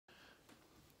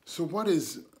So what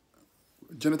is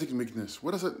genetic weakness?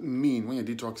 What does it mean when you're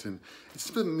detoxing? It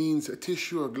simply means a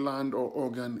tissue or gland or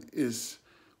organ is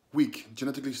weak,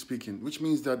 genetically speaking, which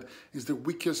means that it's the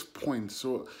weakest point.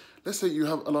 So let's say you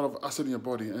have a lot of acid in your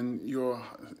body and your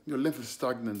lymph is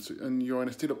stagnant and you're in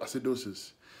a state of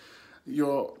acidosis.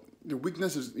 Your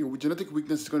genetic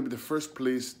weakness is going to be the first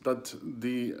place that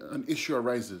an issue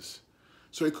arises.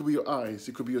 So it could be your eyes,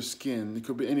 it could be your skin, it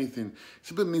could be anything. It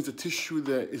simply means the tissue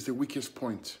there is the weakest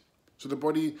point. So the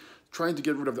body trying to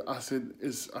get rid of the acid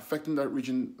is affecting that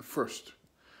region first.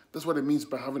 That's what it means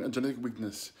by having a genetic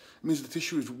weakness. It means the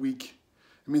tissue is weak.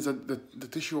 It means that the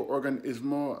tissue or organ is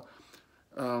more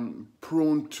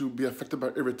prone to be affected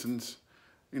by irritants.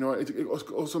 You know, it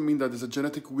also means that there's a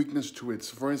genetic weakness to it.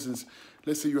 So for instance,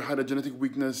 let's say you had a genetic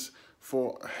weakness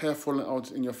for hair falling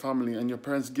out in your family and your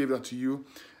parents gave that to you.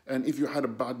 And if you had a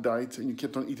bad diet and you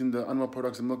kept on eating the animal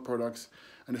products and milk products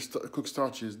and the cooked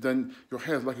starches, then your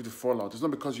hair is likely to fall out. It's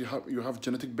not because you have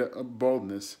genetic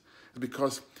baldness. It's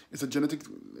because it's a genetic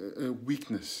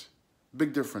weakness.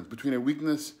 Big difference between a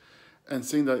weakness and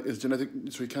saying that it's genetic,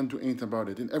 so you can't do anything about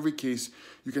it. In every case,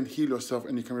 you can heal yourself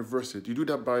and you can reverse it. You do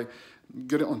that by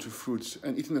getting onto foods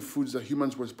and eating the foods that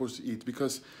humans were supposed to eat,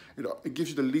 because it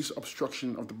gives you the least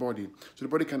obstruction of the body. So the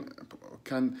body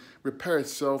can repair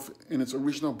itself in its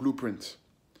original blueprint.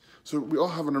 So we all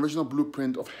have an original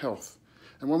blueprint of health.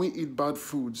 And when we eat bad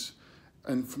foods,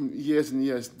 and from years and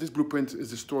years, this blueprint is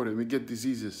distorted. We get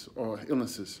diseases or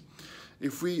illnesses.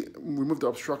 If we remove the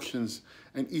obstructions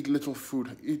and eat little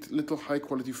food, eat little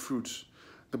high-quality fruits,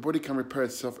 the body can repair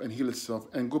itself and heal itself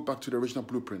and go back to the original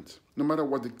blueprint, no matter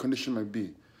what the condition might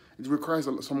be. It requires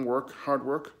some work, hard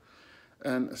work,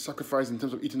 and sacrifice in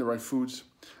terms of eating the right foods,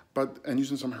 and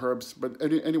using some herbs, but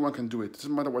anyone can do it. It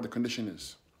doesn't matter what the condition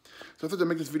is. So I thought I'd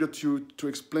make this video to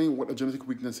explain what a genetic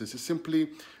weakness is. It's simply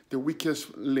the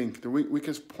weakest link, the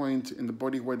weakest point in the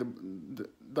body where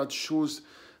that shows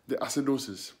the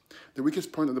acidosis. The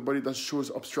weakest point of the body that shows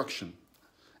obstruction.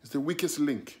 It's the weakest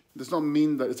link. It does not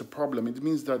mean that it's a problem. It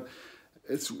means that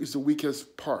it's the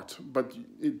weakest part, but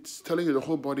it's telling you the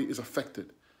whole body is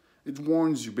affected. It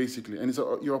warns you, basically, and it's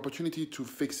your opportunity to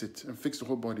fix it and fix the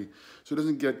whole body so it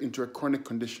doesn't get into a chronic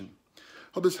condition.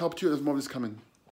 Hope this helped you. There's more of this coming.